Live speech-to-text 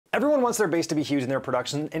Everyone wants their bass to be huge in their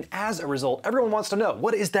production, and as a result, everyone wants to know,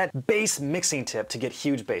 what is that bass mixing tip to get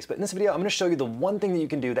huge bass? But in this video, I'm gonna show you the one thing that you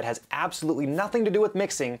can do that has absolutely nothing to do with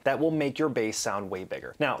mixing that will make your bass sound way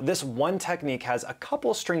bigger. Now, this one technique has a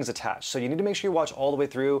couple strings attached, so you need to make sure you watch all the way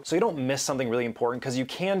through so you don't miss something really important, because you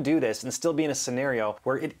can do this and still be in a scenario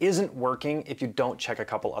where it isn't working if you don't check a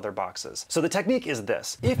couple other boxes. So the technique is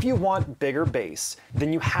this. If you want bigger bass,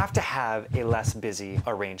 then you have to have a less busy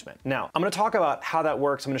arrangement. Now, I'm gonna talk about how that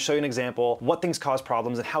works. I'm gonna show you an example, what things cause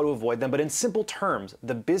problems and how to avoid them, but in simple terms,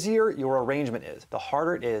 the busier your arrangement is, the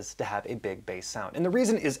harder it is to have a big bass sound. And the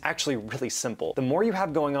reason is actually really simple. The more you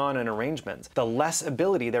have going on in arrangements, the less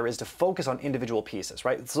ability there is to focus on individual pieces,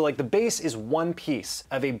 right? So like the bass is one piece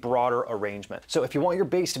of a broader arrangement. So if you want your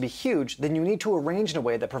bass to be huge, then you need to arrange in a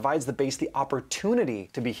way that provides the bass the opportunity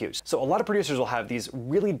to be huge. So a lot of producers will have these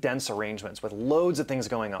really dense arrangements with loads of things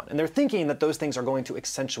going on, and they're thinking that those things are going to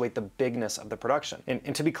accentuate the bigness of the production.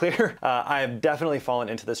 And to be clear, I have definitely fallen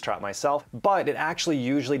into this trap myself, but it actually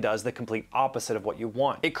usually does the complete opposite of what you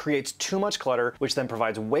want. It creates too much clutter, which then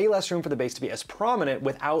provides way less room for the bass to be as prominent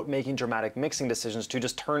without making dramatic mixing decisions to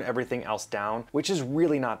just turn everything else down, which is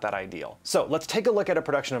really not that ideal. So let's take a look at a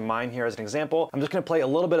production of mine here as an example. I'm just gonna play a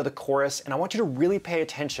little bit of the chorus, and I want you to really pay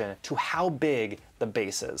attention to how big the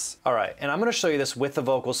bass is. All right, and I'm gonna show you this with the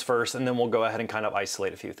vocals first, and then we'll go ahead and kind of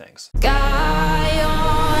isolate a few things. Sky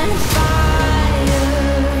on fire.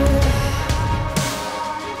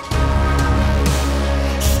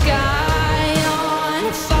 Sky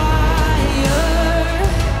on fire.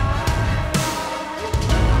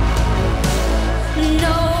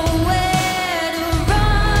 Nowhere to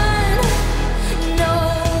run,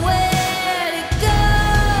 nowhere to go.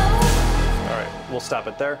 All right, we'll stop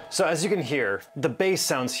it there. So as you can hear, the bass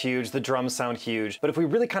sounds huge, the drums sound huge, but if we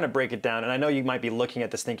really kind of break it down, and I know you might be looking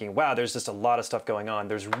at this thinking, wow, there's just a lot of stuff going on.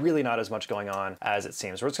 There's really not as much going on as it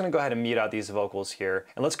seems. We're just gonna go ahead and mute out these vocals here,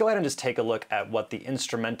 and let's go ahead and just take a look at what the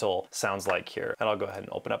instrumental sounds like here. And I'll go ahead and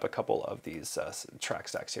open up a couple of these track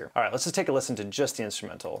stacks here. All right, let's just take a listen to just the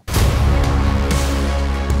instrumental.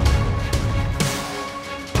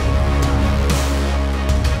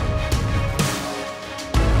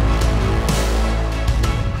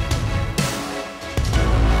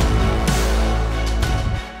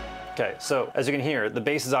 Okay, so as you can hear, the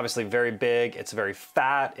bass is obviously very big, it's very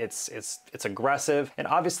fat, it's aggressive, and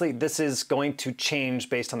obviously this is going to change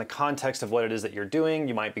based on the context of what it is that you're doing.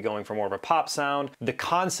 You might be going for more of a pop sound. The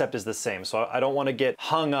concept is the same, so I don't want to get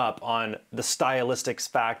hung up on the stylistic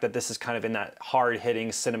fact that this is kind of in that hard-hitting,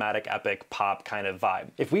 cinematic, epic pop kind of vibe.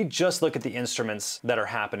 If we just look at the instruments that are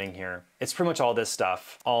happening here, it's pretty much all this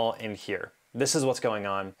stuff, all in here. This is what's going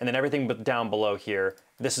on, and then everything down below here,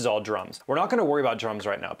 this is all drums. We're not gonna worry about drums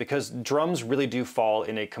right now because drums really do fall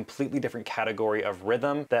in a completely different category of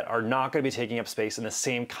rhythm that are not gonna be taking up space in the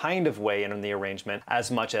same kind of way in the arrangement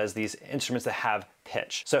as much as these instruments that have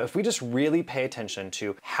pitch. So if we just really pay attention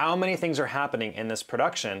to how many things are happening in this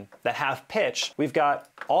production that have pitch, we've got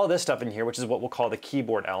all this stuff in here, which is what we'll call the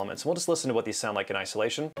keyboard elements. And we'll just listen to what these sound like in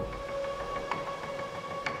isolation.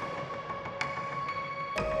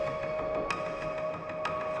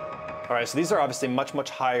 All right, so these are obviously much, much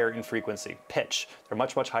higher in frequency, pitch. They're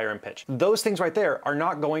much, much higher in pitch. Those things right there are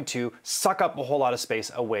not going to suck up a whole lot of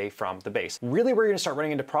space away from the bass. Really where you're gonna start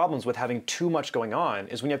running into problems with having too much going on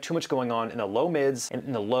is when you have too much going on in the low mids and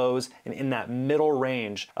in the lows and in that middle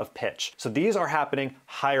range of pitch. So these are happening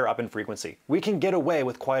higher up in frequency. We can get away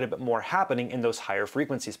with quite a bit more happening in those higher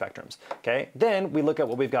frequency spectrums, okay? Then we look at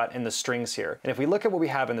what we've got in the strings here. And if we look at what we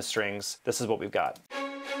have in the strings, this is what we've got.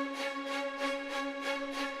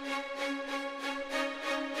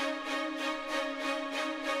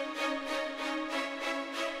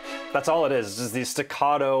 That's all it is these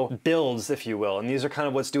staccato builds, if you will. And these are kind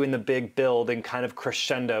of what's doing the big build and kind of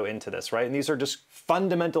crescendo into this, right? And these are just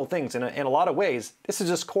fundamental things. In a lot of ways, this is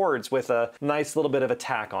just chords with a nice little bit of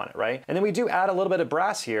attack on it, right? And then we do add a little bit of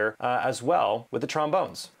brass here as well with the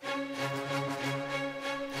trombones.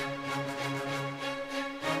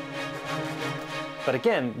 But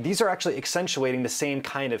again, these are actually accentuating the same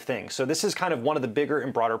kind of thing. So this is kind of one of the bigger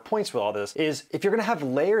and broader points with all this is if you're gonna have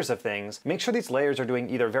layers of things, make sure these layers are doing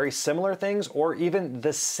either very similar things or even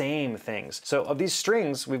the same things. So of these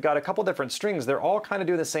strings, we've got a couple different strings. They're all kind of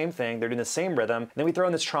doing the same thing. They're doing the same rhythm. And then we throw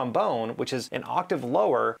in this trombone, which is an octave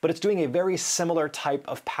lower, but it's doing a very similar type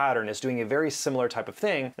of pattern. It's doing a very similar type of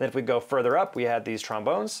thing. And then if we go further up, we had these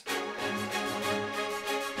trombones.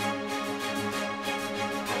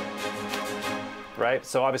 Right?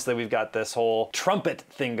 So obviously we've got this whole trumpet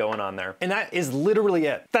thing going on there. And that is literally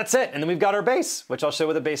it. That's it. And then we've got our bass, which I'll show you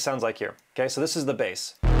what the bass sounds like here. Okay, so this is the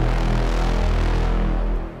bass.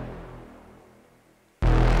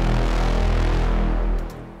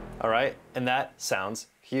 All right, and that sounds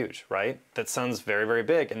huge, right? That sounds very, very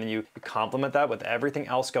big. And then you complement that with everything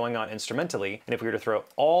else going on instrumentally. And if we were to throw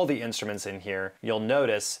all the instruments in here, you'll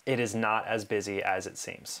notice it is not as busy as it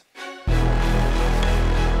seems.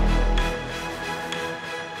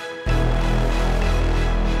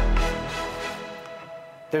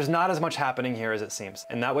 There's not as much happening here as it seems.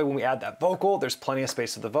 And that way, when we add that vocal, there's plenty of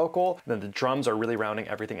space for the vocal, and then the drums are really rounding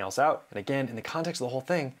everything else out. And again, in the context of the whole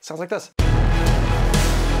thing, it sounds like this.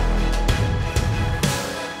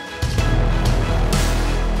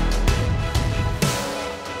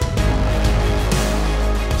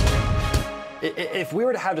 If we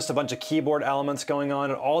were to have just a bunch of keyboard elements going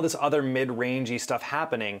on and all this other mid-rangey stuff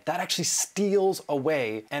happening, that actually steals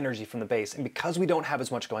away energy from the bass. And because we don't have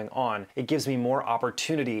as much going on, it gives me more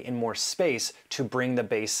opportunity and more space to bring the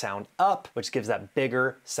bass sound up, which gives that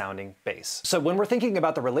bigger sounding bass. So when we're thinking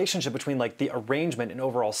about the relationship between like the arrangement and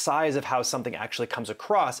overall size of how something actually comes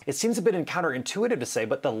across, it seems a bit counterintuitive to say,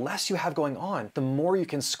 but the less you have going on, the more you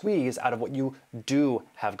can squeeze out of what you do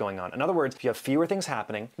have going on. In other words, if you have fewer things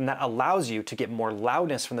happening, then that allows you to get more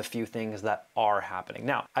loudness from the few things that are happening.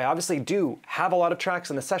 Now, I obviously do have a lot of tracks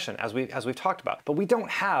in the session, as we've talked about, but we don't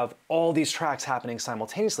have all these tracks happening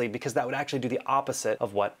simultaneously because that would actually do the opposite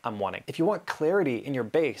of what I'm wanting. If you want clarity in your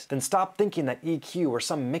bass, then stop thinking that EQ or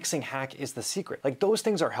some mixing hack is the secret. Like, those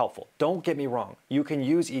things are helpful. Don't get me wrong. You can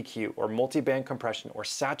use EQ or multi-band compression or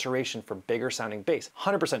saturation for bigger sounding bass.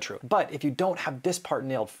 100% true. But if you don't have this part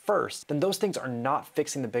nailed first, then those things are not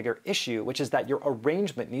fixing the bigger issue, which is that your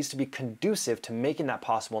arrangement needs to be conducive to making that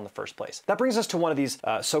possible in the first place. That brings us to one of these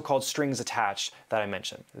so-called strings attached that I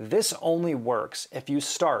mentioned. This only works if you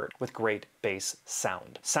start with great bass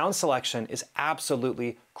sound. Sound selection is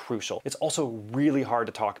absolutely crucial. It's also really hard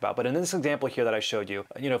to talk about, but in this example here that I showed you,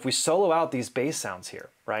 if we solo out these bass sounds here,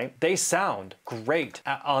 right? They sound great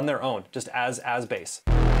on their own, just as bass.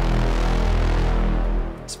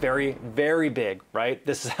 It's very, very big, right?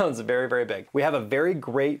 This sounds very, very big. We have a very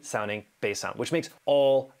great sounding bass sound, which makes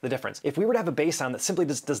all the difference. If we were to have a bass sound that simply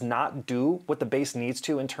just does not do what the bass needs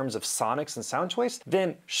to in terms of sonics and sound choice,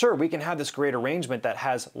 then sure, we can have this great arrangement that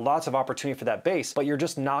has lots of opportunity for that bass, but you're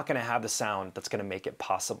just not gonna have the sound that's gonna make it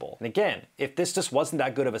possible. And again, if this just wasn't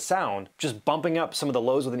that good of a sound, just bumping up some of the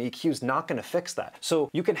lows with an EQ is not gonna fix that. So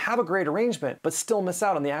you can have a great arrangement, but still miss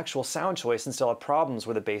out on the actual sound choice and still have problems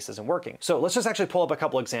where the bass isn't working. So let's just actually pull up a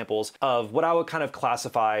couple examples of what I would kind of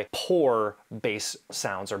classify poor bass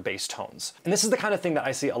sounds or bass tones. And this is the kind of thing that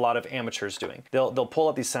I see a lot of amateurs doing. They'll pull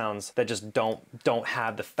up these sounds that just don't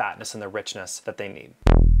have the fatness and the richness that they need.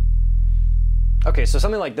 Okay, so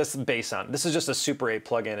something like this bass sound. This is just a Super 8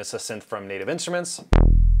 plugin. It's a synth from Native Instruments.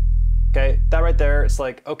 Okay, that right there, it's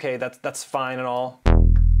like, okay, that's fine and all.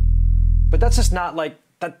 But that's just not like,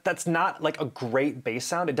 that's not like a great bass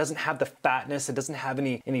sound. It doesn't have the fatness. It doesn't have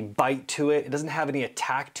any bite to it. It doesn't have any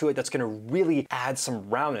attack to it that's gonna really add some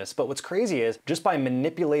roundness. But what's crazy is just by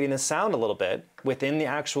manipulating the sound a little bit within the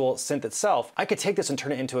actual synth itself, I could take this and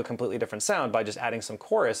turn it into a completely different sound by just adding some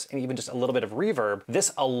chorus and even just a little bit of reverb.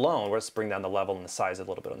 This alone, let's bring down the level and the size a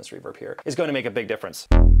little bit on this reverb here, is going to make a big difference.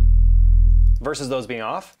 Versus those being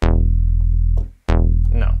off,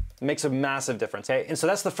 no. It makes a massive difference, okay? And so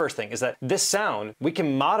that's the first thing, is that this sound, we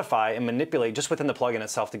can modify and manipulate just within the plugin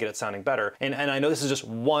itself to get it sounding better. And I know this is just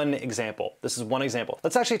one example. This is one example.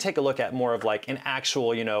 Let's actually take a look at more of like an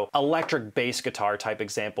actual, electric bass guitar type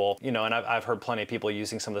example, and I've heard plenty of people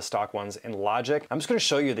using some of the stock ones in Logic. I'm just gonna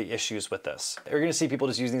show you the issues with this. You're gonna see people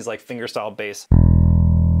just using these like fingerstyle bass.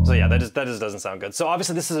 So yeah, that just doesn't sound good. So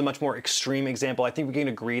obviously this is a much more extreme example. I think we can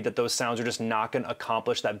agree that those sounds are just not gonna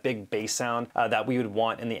accomplish that big bass sound that we would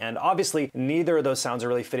want in the end. Obviously, neither of those sounds are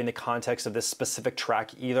really fitting the context of this specific track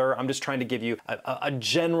either. I'm just trying to give you a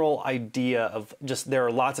general idea of just, there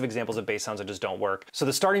are lots of examples of bass sounds that just don't work. So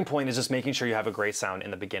the starting point is just making sure you have a great sound in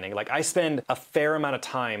the beginning. Like, I spend a fair amount of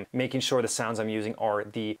time making sure the sounds I'm using are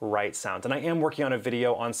the right sounds. And I am working on a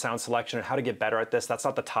video on sound selection and how to get better at this. That's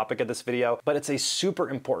not the topic of this video, but it's a super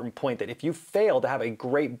important point that if you fail to have a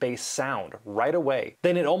great bass sound right away,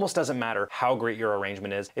 then it almost doesn't matter how great your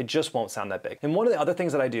arrangement is. It just won't sound that big. And one of the other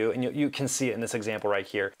things that I do, and you can see it in this example right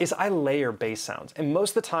here, is I layer bass sounds. And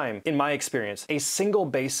most of the time, in my experience, a single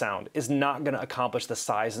bass sound is not gonna accomplish the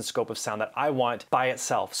size and scope of sound that I want by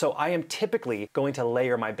itself. So I am typically going to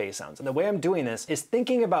layer my bass sounds. And the way I'm doing this is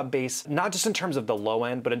thinking about bass, not just in terms of the low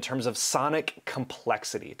end, but in terms of sonic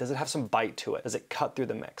complexity. Does it have some bite to it? Does it cut through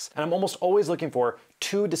the mix? And I'm almost always looking for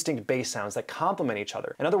two distinct bass sounds that complement each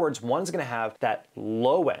other. In other words, one's gonna have that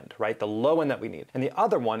low end, right? The low end that we need. And the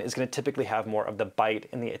other one is gonna typically have more of the bite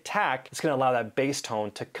and the attack. It's gonna allow that bass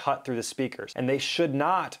tone to cut through the speakers. And they should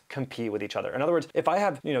not compete with each other. In other words, if I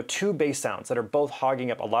have, two bass sounds that are both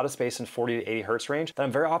hogging up a lot of space in 40 to 80 hertz range, then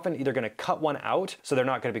I'm very often either gonna cut one out so they're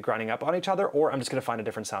not gonna be grinding up on each other, or I'm just gonna find a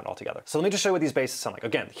different sound altogether. So let me just show you what these basses sound like.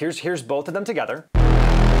 Again, here's both of them together.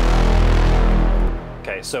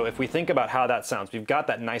 Okay, so if we think about how that sounds, we've got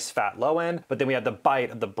that nice fat low end, but then we have the bite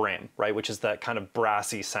of the brim, right? Which is that kind of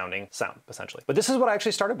brassy sounding sound, essentially. But this is what I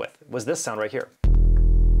actually started with, was this sound right here.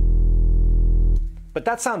 But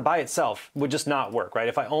that sound by itself would just not work, right?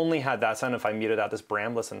 If I only had that sound, if I muted out this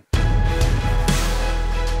brim, listen.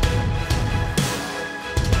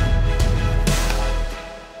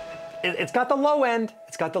 It's got the low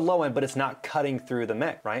end, but it's not cutting through the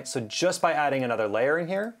mix, right? So just by adding another layer in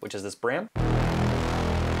here, which is this brim,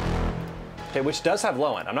 okay, which does have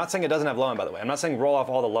low end. I'm not saying it doesn't have low end, by the way. I'm not saying roll off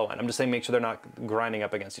all the low end. I'm just saying make sure they're not grinding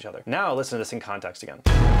up against each other. Now listen to this in context again.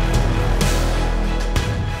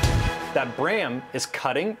 That bram is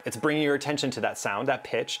cutting, it's bringing your attention to that sound, that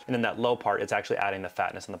pitch, and then that low part, it's actually adding the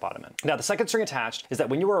fatness in the bottom end. Now, the second string attached is that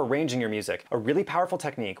when you are arranging your music, a really powerful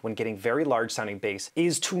technique when getting very large sounding bass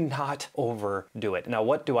is to not overdo it. Now,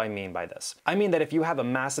 what do I mean by this? I mean that if you have a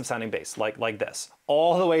massive sounding bass, like this,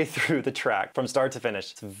 all the way through the track from start to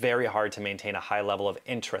finish, it's very hard to maintain a high level of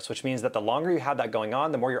interest, which means that the longer you have that going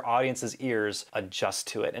on, the more your audience's ears adjust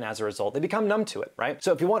to it. And as a result, they become numb to it, right?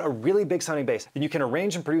 So if you want a really big sounding bass, then you can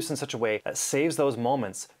arrange and produce in such a way that saves those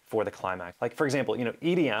moments for the climax. Like for example,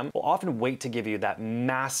 EDM will often wait to give you that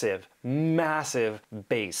massive, massive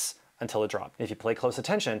bass until it drops. If you play close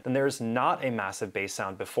attention, then there's not a massive bass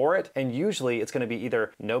sound before it, and usually it's gonna be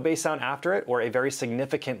either no bass sound after it or a very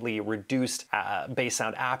significantly reduced bass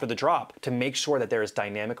sound after the drop to make sure that there is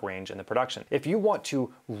dynamic range in the production. If you want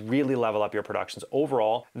to really level up your productions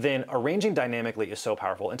overall, then arranging dynamically is so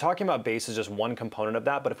powerful. And talking about bass is just one component of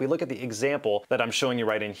that, but if we look at the example that I'm showing you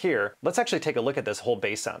right in here, let's actually take a look at this whole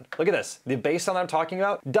bass sound. Look at this. The bass sound that I'm talking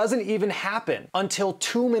about doesn't even happen until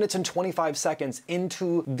 2 minutes and 25 seconds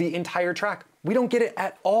into the entire track. We don't get it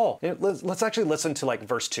at all. Let's actually listen to like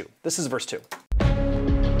verse 2. This is verse 2.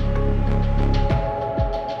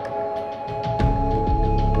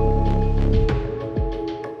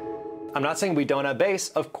 I'm not saying we don't have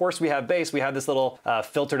bass. Of course we have bass. We have this little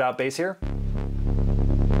filtered out bass here.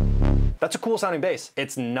 That's a cool sounding bass.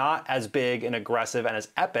 It's not as big and aggressive and as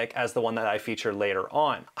epic as the one that I feature later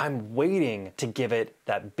on. I'm waiting to give it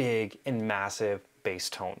that big and massive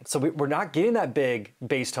bass tone. So we're not getting that big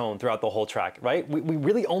bass tone throughout the whole track, right? We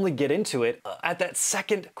really only get into it at that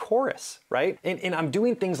second chorus, right? And I'm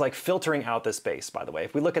doing things like filtering out this bass, by the way.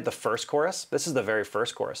 If we look at the first chorus, this is the very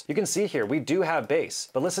first chorus. You can see here, we do have bass,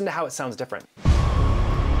 but listen to how it sounds different.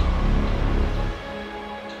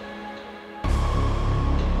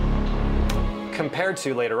 Compared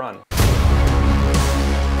to later on.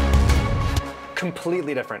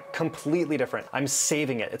 Completely different, completely different. I'm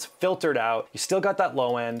saving it, it's filtered out. You still got that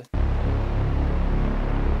low end.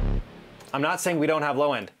 I'm not saying we don't have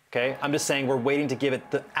low end, okay? I'm just saying we're waiting to give it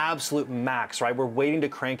the absolute max, right? We're waiting to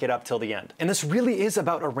crank it up till the end. And this really is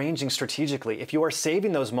about arranging strategically. If you are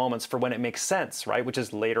saving those moments for when it makes sense, right? Which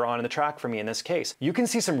is later on in the track for me in this case, you can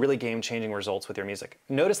see some really game-changing results with your music.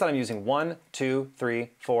 Notice that I'm using 1, 2, 3,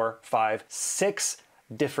 4, 5, 6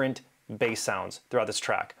 different bass sounds throughout this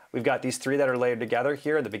track. We've got these 3 that are layered together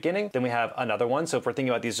here at the beginning. Then we have another one. So if we're thinking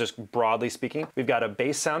about these just broadly speaking, we've got a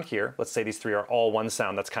bass sound here. Let's say these 3 are all one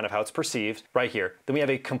sound. That's kind of how it's perceived right here. Then we have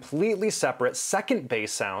a completely separate second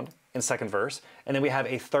bass sound in second verse. And then we have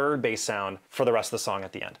a third bass sound for the rest of the song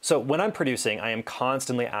at the end. So when I'm producing, I am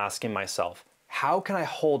constantly asking myself, how can I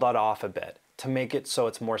hold that off a bit to make it so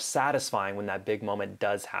it's more satisfying when that big moment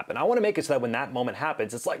does happen? I want to make it so that when that moment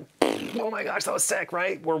happens, it's like, oh my gosh, that was sick,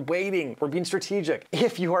 right? We're waiting, we're being strategic.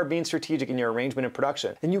 If you are being strategic in your arrangement and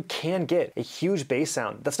production, then you can get a huge bass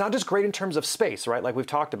sound that's not just great in terms of space, right? Like we've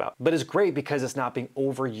talked about, but it's great because it's not being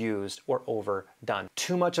overused or overdone.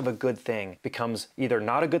 Too much of a good thing becomes either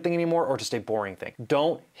not a good thing anymore or just a boring thing.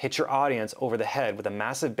 Don't hit your audience over the head with a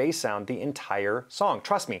massive bass sound the entire song.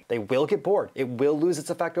 Trust me, they will get bored. It will lose its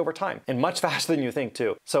effect over time, and much faster than you think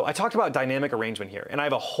too. So I talked about dynamic arrangement here, and I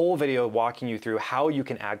have a whole video walking you through how you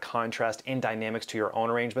can add contrast and dynamics to your own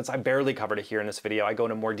arrangements. I barely covered it here in this video. I go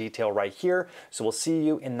into more detail right here. So we'll see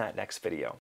you in that next video.